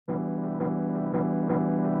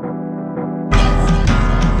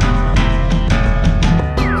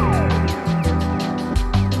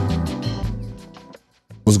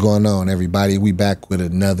going on, everybody? We back with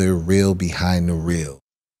another Reel Behind the Reel.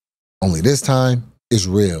 Only this time is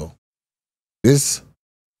real. This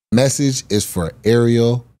message is for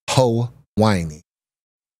Ariel Helwani.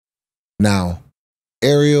 Now,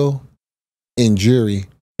 Ariel and Jiri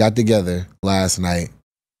got together last night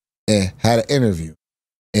and had an interview.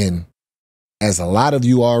 And as a lot of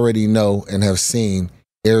you already know and have seen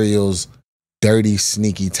Ariel's dirty,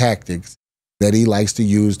 sneaky tactics that he likes to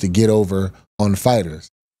use to get over on fighters.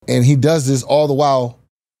 And he does this all the while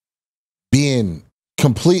being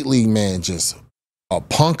completely, man, just a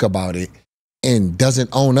punk about it and doesn't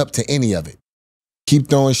own up to any of it. Keep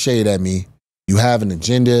throwing shade at me. You have an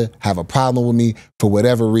agenda, have a problem with me for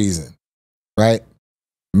whatever reason, right?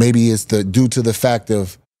 Maybe it's due to the fact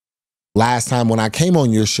of last time when I came on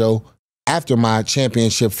your show, after my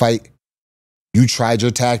championship fight, you tried your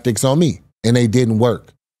tactics on me and they didn't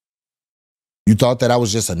work. You thought that I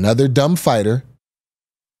was just another dumb fighter,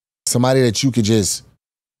 somebody that you could just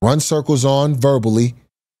run circles on verbally,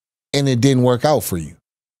 and it didn't work out for you.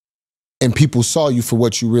 And people saw you for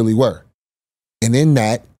what you really were. And in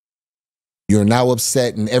that, you're now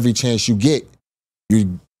upset, and every chance you get,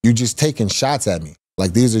 you're just taking shots at me.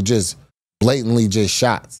 Like, these are just blatantly just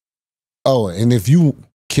shots. Oh, and if you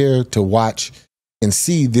care to watch and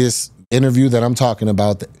see this interview that I'm talking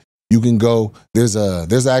about, you can go. There's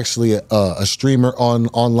actually a streamer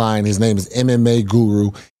online. His name is MMA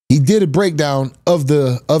Guru. He did a breakdown of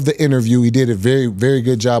the interview. He did a very, very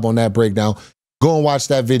good job on that breakdown. Go and watch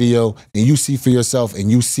that video, and you see for yourself,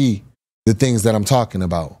 and you see the things that I'm talking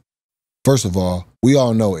about. First of all, we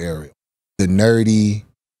all know Ariel, the nerdy,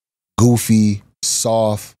 goofy,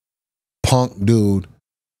 soft, punk dude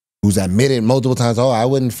who's admitted multiple times, oh, I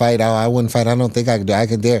wouldn't fight. I don't think I could do. I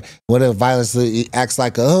could dare. What if violence acts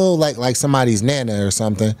like like somebody's nana or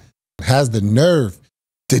something? Has the nerve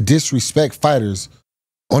to disrespect fighters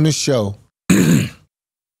on the show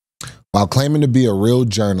while claiming to be a real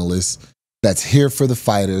journalist that's here for the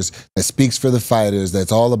fighters, that speaks for the fighters,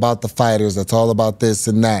 that's all about the fighters, that's all about this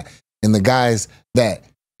and that. And the guys that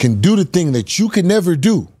can do the thing that you can never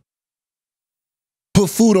do. Put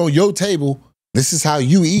food on your table. This is how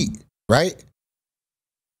you eat, right?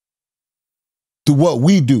 To what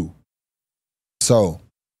we do. So,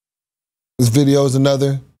 this video is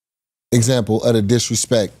another example of the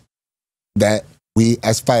disrespect that we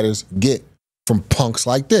as fighters get from punks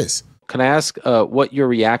like this. Can I ask what your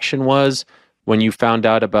reaction was when you found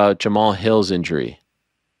out about Jamahal Hill's injury?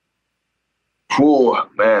 Oh,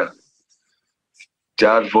 man.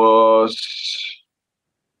 That was...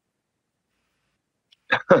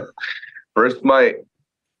 First my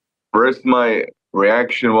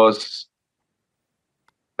reaction was,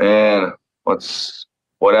 man,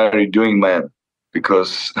 what are you doing, man?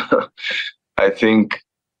 Because I think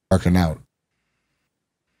working out.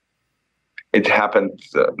 It happened.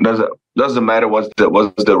 Doesn't matter what's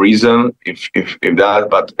the reason if that,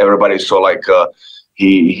 but everybody saw like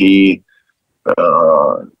he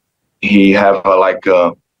have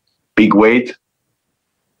a big weight.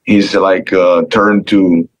 He's like turned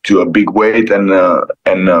to a big weight, and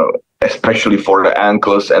especially for the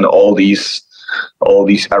ankles and all these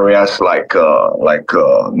areas like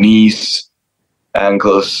knees,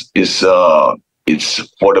 ankles is it's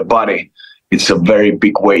for the body. It's a very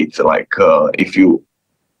big weight. Like if you're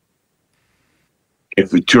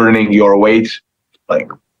turning your weight like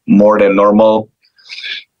more than normal,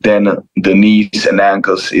 then the knees and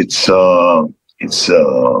ankles it's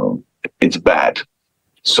bad.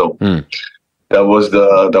 So that was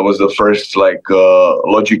the first like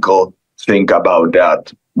logical thing about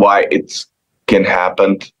that, why it can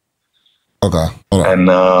happen. Okay, hold on. And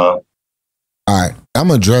all right, I'm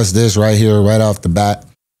gonna address this right here, right off the bat,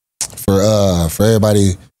 for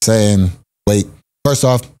everybody saying, wait. First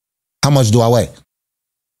off, how much do I weigh?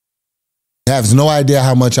 You have no idea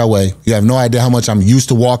how much I weigh. You have no idea how much I'm used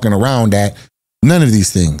to walking around at. None of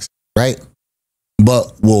these things, right?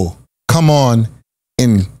 But we'll come on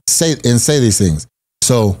and say these things.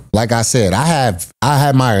 So, like I said, I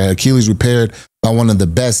had my Achilles repaired by one of the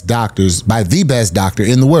best doctors, by the best doctor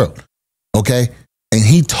in the world. Okay? And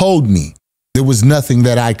he told me there was nothing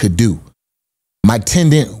that I could do. My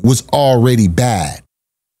tendon was already bad.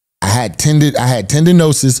 I had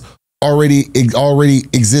tendinosis already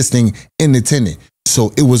existing in the tendon.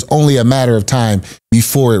 So it was only a matter of time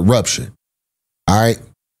before it ruptured. All right?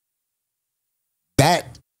 That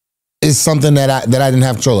is something that I didn't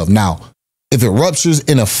have control of. Now, if it ruptures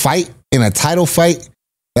in a fight, in a title fight,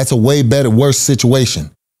 that's a way worse situation.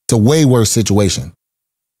 It's a way worse situation.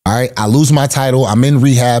 All right? I lose my title, I'm in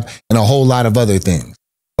rehab, and a whole lot of other things.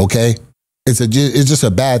 Okay? It's just a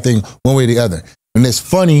bad thing one way or the other. And it's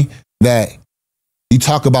funny that you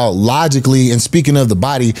talk about logically, and speaking of the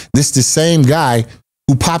body, this the same guy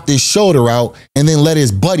who popped his shoulder out and then let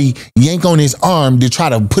his buddy yank on his arm to try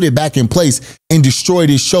to put it back in place and destroyed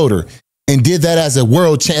his shoulder, and did that as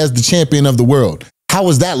as the champion of the world. How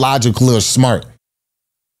is that logical or smart?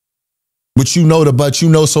 But you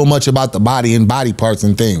know so much about the body and body parts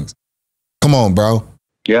and things. Come on, bro.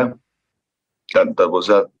 Yeah, that was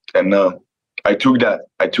that, and I took that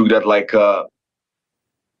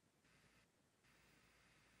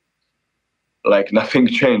like nothing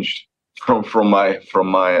changed from my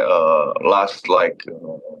last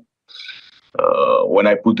when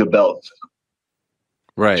I put the belt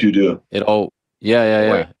Right. to the It all,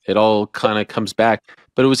 yeah. It all kind of comes back.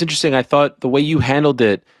 But it was interesting. I thought the way you handled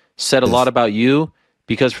it said a lot about you,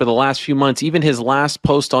 because for the last few months, even his last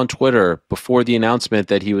post on Twitter before the announcement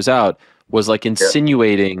that he was out was like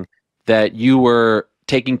insinuating that you were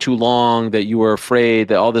taking too long, that you were afraid,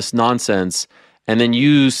 that all this nonsense. And then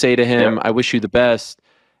you say to him, I wish you the best.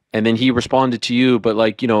 And then he responded to you. But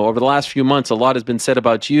like, you know, over the last few months, a lot has been said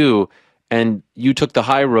about you, and you took the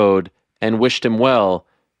high road and wished him well.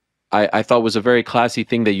 I thought was a very classy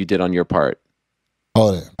thing that you did on your part.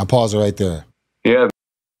 Hold it. I pause it right there. Yeah.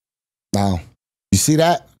 Now, you see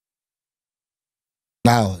that?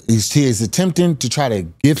 Now, he is attempting to try to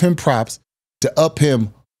give him props to up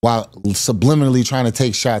him while subliminally trying to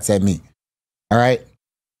take shots at me. All right?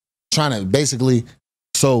 Trying to basically,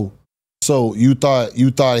 so you thought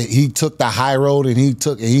he took the high road and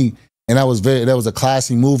that was a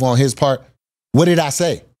classy move on his part. What did I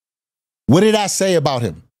say? What did I say about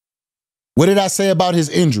him? What did I say about his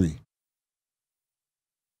injury?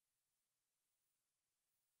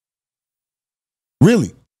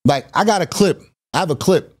 Really? Like, I got a clip. I have a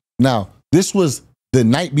clip. Now, this was the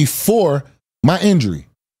night before my injury.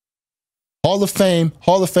 Hall of Fame,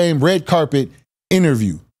 red carpet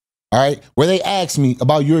interview. All right? Where they asked me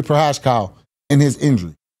about Jiří Procházka and his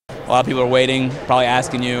injury. A lot of people are waiting, probably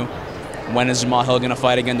asking you, when is Jamahal Hill going to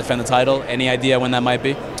fight again, defend the title? Any idea when that might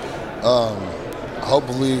be?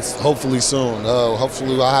 Hopefully soon.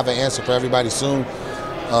 Hopefully I'll have an answer for everybody soon.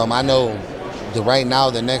 I know right now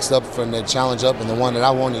the next up from the challenge up and the one that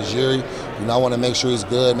I want is Jiří. You know, I want to make sure he's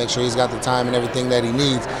good, make sure he's got the time and everything that he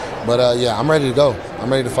needs. But yeah, I'm ready to go. I'm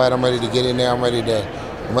ready to fight. I'm ready to get in there. I'm ready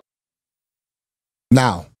to.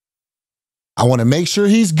 Now, I want to make sure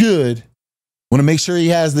he's good. I want to make sure he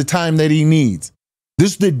has the time that he needs.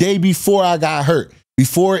 This is the day before I got hurt,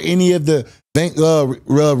 before any of the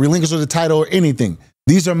relinquish of the title or anything.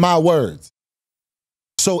 These are my words.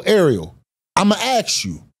 So, Ariel, I'm going to ask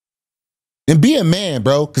you, and be a man,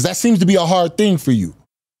 bro, because that seems to be a hard thing for you.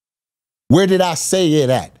 Where did I say it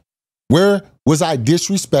at? Where was I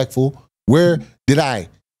disrespectful? Where did I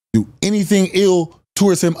do anything ill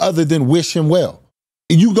towards him other than wish him well?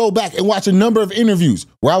 And you go back and watch a number of interviews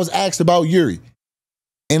where I was asked about Jiří.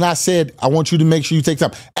 And I said, I want you to make sure you take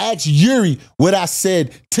time. Ask Jiří what I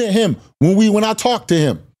said to him when I talked to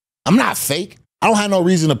him. I'm not fake. I don't have no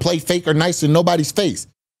reason to play fake or nice in nobody's face.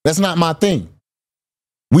 That's not my thing.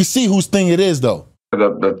 We see whose thing it is, though.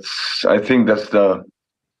 I think that's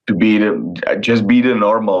just be the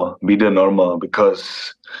normal,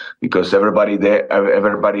 because everybody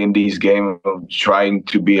in these games trying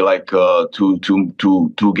to be like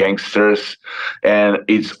two gangsters, and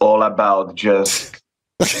it's all about just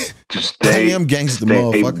to stay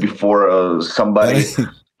before somebody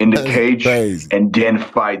in the cage and then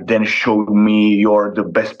fight, then show me the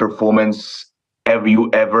best performance you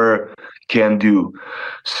ever can do.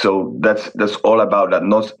 So that's all about that.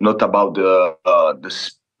 Not about the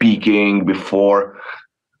speaking before.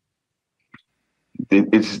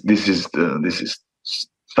 This is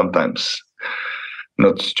sometimes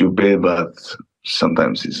not stupid, but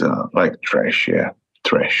sometimes it's like trash. Yeah,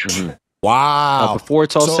 trash. Mm-hmm. Wow. Before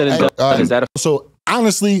it's all said and done, is that so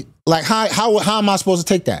honestly, like how am I supposed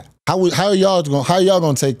to take that? How are y'all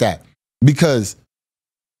gonna take that? Because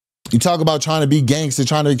you talk about trying to be gangster,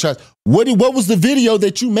 trying to be trash. What was the video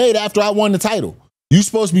that you made after I won the title? You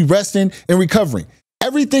supposed to be resting and recovering.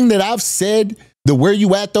 Everything that I've said, the where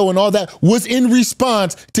you at though and all that, was in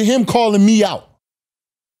response to him calling me out.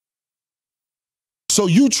 So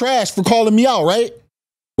you trash for calling me out, right?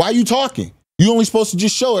 Why are you talking? You only supposed to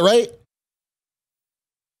just show it, right?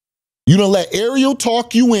 You don't let Ariel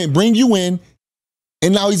talk you in, bring you in,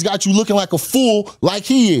 and now he's got you looking like a fool like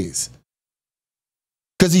he is.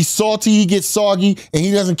 Because he's salty, he gets soggy, and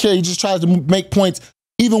he doesn't care. He just tries to make points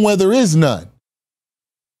even where there is none.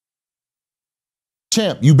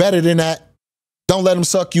 Champ, you better than that. Don't let him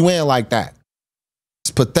suck you in like that.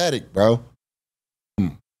 It's pathetic, bro.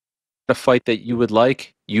 a fight that you would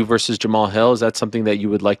like? you versus Jamahal Hill? Is that something that you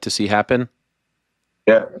would like to see happen?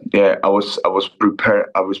 Yeah. I was prepared.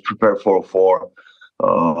 I was prepared for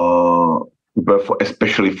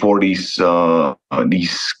especially for these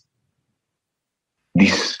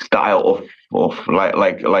style of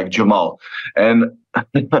like Jamal, and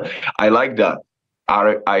I like that.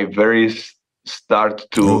 I very start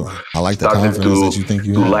to I like the started confidence to that you think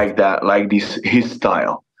you to have. like that, like this his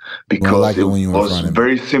style, because like it when you in was front of me.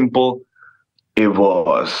 very simple. It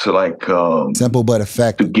was like Simple but to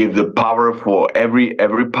effective. give the power for every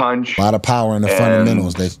punch. A lot of power in the And-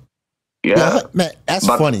 fundamentals. Yeah, Man, that's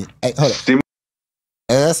but funny. Hey, hold on. sim-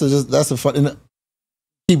 That's a funny.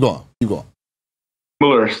 Keep going.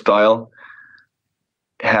 similar style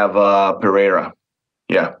have Pereira.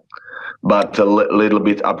 Yeah, but a little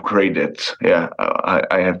bit upgraded. Yeah,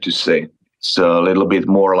 I have to say it's a little bit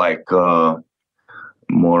more like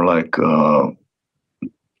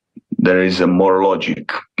there is a more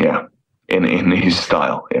logic. Yeah, in his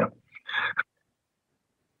style. Yeah.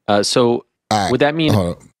 So All right. would that mean?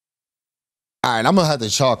 Hold on. All right, I'm gonna have to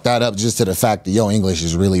chalk that up just to the fact that your English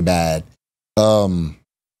is really bad,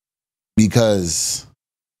 because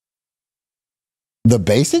the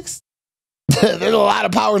basics. There's a lot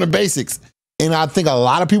of power in the basics, and I think a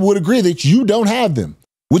lot of people would agree that you don't have them,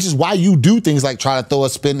 which is why you do things like try to throw a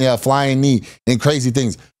spin, flying knee, and crazy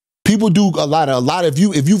things. People do a lot of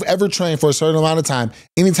you. If you've ever trained for a certain amount of time,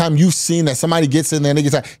 anytime you've seen that somebody gets in there and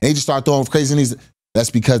they just start throwing crazy knees,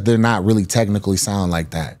 that's because they're not really technically sound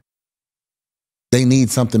like that. They need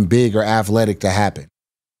something big or athletic to happen.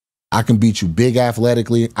 I can beat you big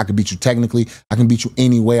athletically. I can beat you technically. I can beat you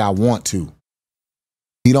any way I want to.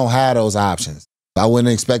 He don't have those options. I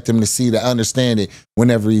wouldn't expect him to understand it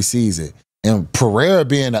whenever he sees it. And Pereira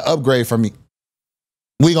being an upgrade for me,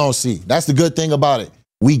 we gonna see. That's the good thing about it.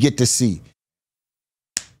 We get to see.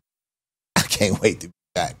 I can't wait to be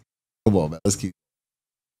back. Come on, man. Let's keep.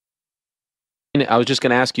 I was just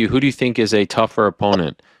going to ask you, who do you think is a tougher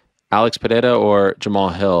opponent, Alex Pereira or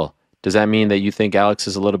Jamahal Hill? Does that mean that you think Alex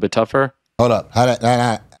is a little bit tougher? Hold up.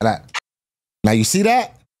 Now you see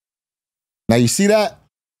that?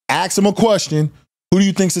 Ask him a question. Who do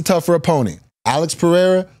you think's a tougher opponent, Alex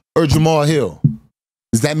Pereira or Jamahal Hill?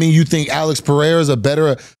 Does that mean you think Alex Pereira is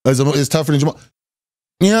is tougher than Jamahal?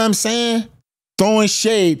 You know what I'm saying? Throwing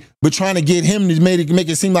shade, but trying to get him to make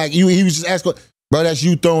it seem like he was just asking, bro, that's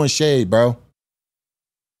you throwing shade, bro.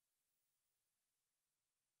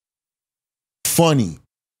 Funny.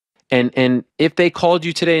 And if they called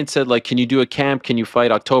you today and said, like, can you do a camp? Can you fight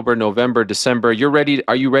October, November, December? You're ready.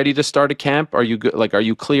 Are you ready to start a camp? Are you good? Like, are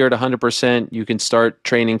you cleared 100%? You can start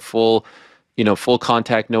training full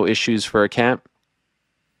contact, no issues for a camp?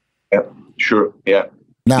 Yeah, sure. Yeah.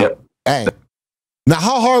 Now, hey, now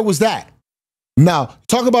how hard was that? Now,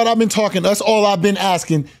 talk about I've been talking, that's all I've been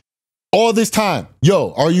asking all this time.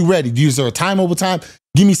 Yo, are you ready? Is there a time over time?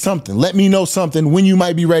 Give me something. Let me know something when you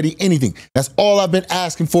might be ready, anything. That's all I've been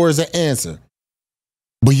asking for is an answer.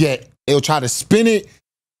 But yet, they'll try to spin it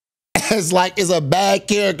as like it's a bad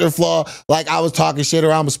character flaw, like I was talking shit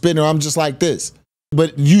or I'm a spinner, I'm just like this.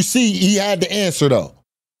 But you see, he had the answer though.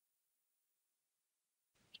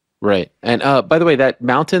 Right. And by the way, that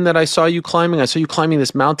mountain that I saw you climbing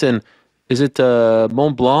this mountain. Is it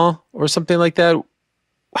Mont Blanc or something like that?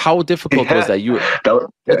 How difficult was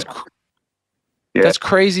that? That's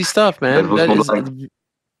crazy stuff, man.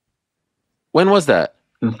 When was that?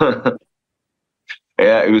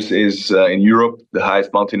 Yeah, it was in Europe, the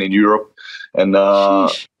highest mountain in Europe, and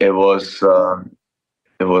it was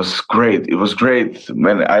great. It was great,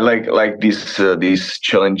 man. I like these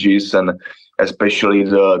challenges, and especially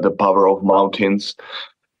the power of mountains.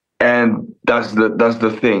 And that's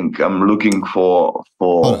the thing I'm looking for.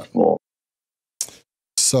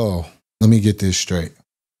 So let me get this straight.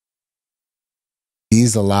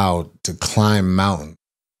 He's allowed to climb mountains,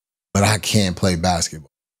 but I can't play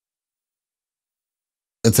basketball.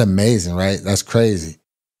 It's amazing, right? That's crazy.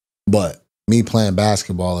 But me playing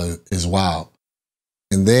basketball is wild.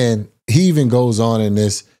 And then he even goes on in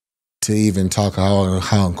this to even talk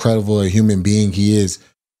how incredible a human being he is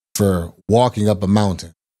for walking up a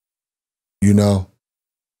mountain. You know,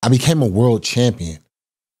 I became a world champion.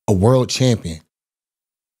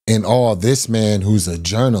 And all this man who's a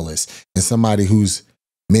journalist and somebody who's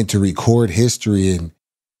meant to record history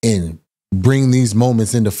and bring these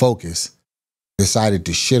moments into focus decided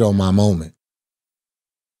to shit on my moment.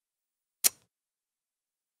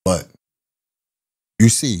 But you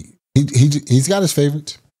see, he's got his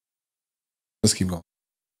favorites. Let's keep going.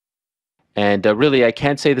 And really, I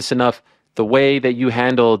can't say this enough. The way that you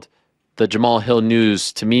handled the Jamahal Hill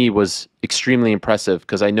news to me was extremely impressive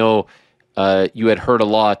because I know you had heard a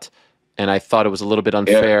lot, and I thought it was a little bit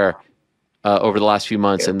unfair over the last few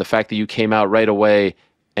months. And the fact that you came out right away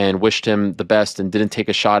and wished him the best and didn't take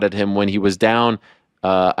a shot at him when he was down,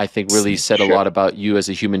 I think really said a lot about you as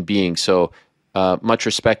a human being. So much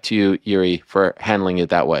respect to you, Jiri, for handling it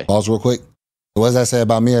that way. Pause real quick. What does that say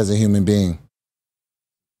about me as a human being?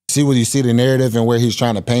 See what you see the narrative and where he's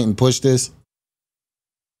trying to paint and push this?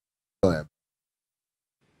 Go ahead.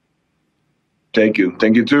 Thank you.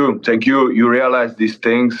 Thank you too. Thank you. You realize these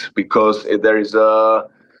things because there is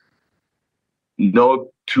not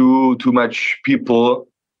too much people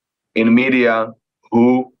in media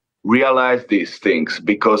who realize these things,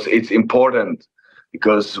 because it's important,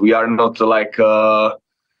 because we are not like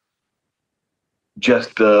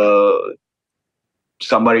just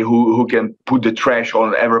somebody who can put the trash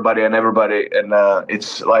on everybody and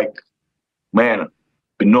it's like, man,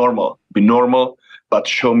 be normal, but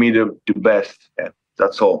show me the best. Yeah,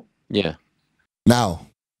 that's all. Yeah. Now,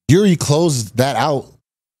 Jiri closed that out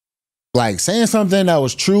like saying something that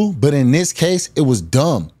was true, but in this case, it was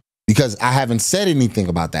dumb because I haven't said anything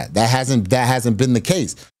about that. That hasn't been the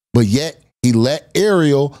case. But yet he let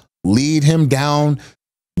Ariel lead him down,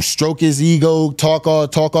 stroke his ego, talk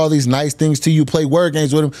all these nice things to you, play word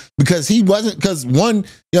games with him, because he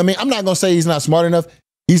I'm not gonna say he's not smart enough.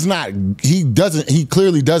 He's not, he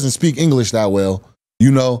clearly doesn't speak English that well,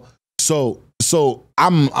 So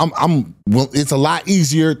it's a lot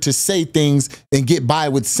easier to say things and get by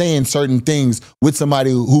with saying certain things with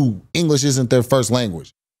somebody who English isn't their first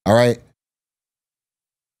language. All right.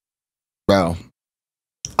 Bro,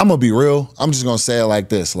 I'm gonna be real. I'm just gonna say it like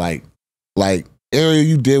this. Like Ariel,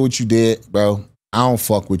 you did what you did, bro. I don't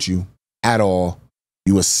fuck with you at all.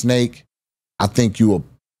 You a snake. I think you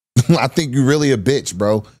really a bitch,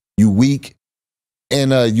 bro. You weak.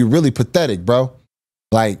 And you're really pathetic, bro.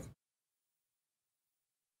 Like,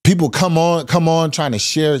 people come on try to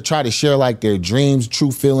share like their dreams,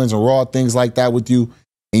 true feelings, and raw things like that with you,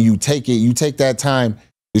 and you take that time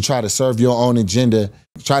to try to serve your own agenda,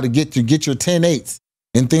 try to get your 10-8s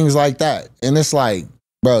and things like that. And it's like,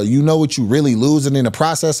 bro, you know what you really losing in the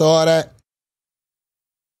process of all that?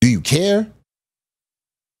 Do you care?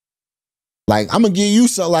 Like, I'm gonna give you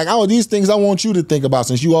some, like, all these things I want you to think about,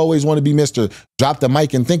 since you always want to be Mr. Drop the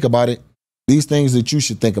mic and think about it. These things that you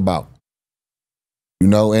should think about.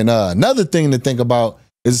 And another thing to think about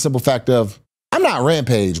is the simple fact of, I'm not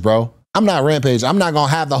Rampage, bro. I'm not Rampage. I'm not going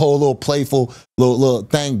to have the whole little playful little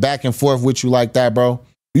thing back and forth with you like that, bro.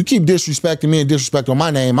 You keep disrespecting me and disrespecting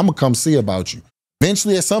my name, I'm going to come see about you.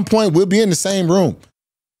 Eventually, at some point, we'll be in the same room.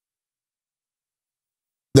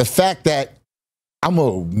 The fact that I'm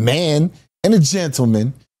a man and a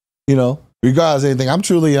gentleman, regardless of anything,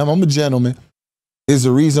 I'm a gentleman, is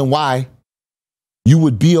the reason why you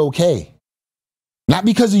would be okay. Not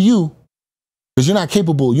because of you, because you're not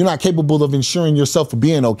capable of ensuring yourself of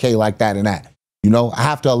being okay like that and that. I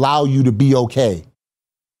have to allow you to be okay.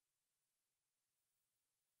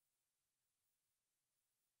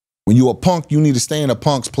 When you're a punk, you need to stay in a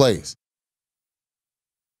punk's place.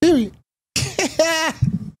 Period.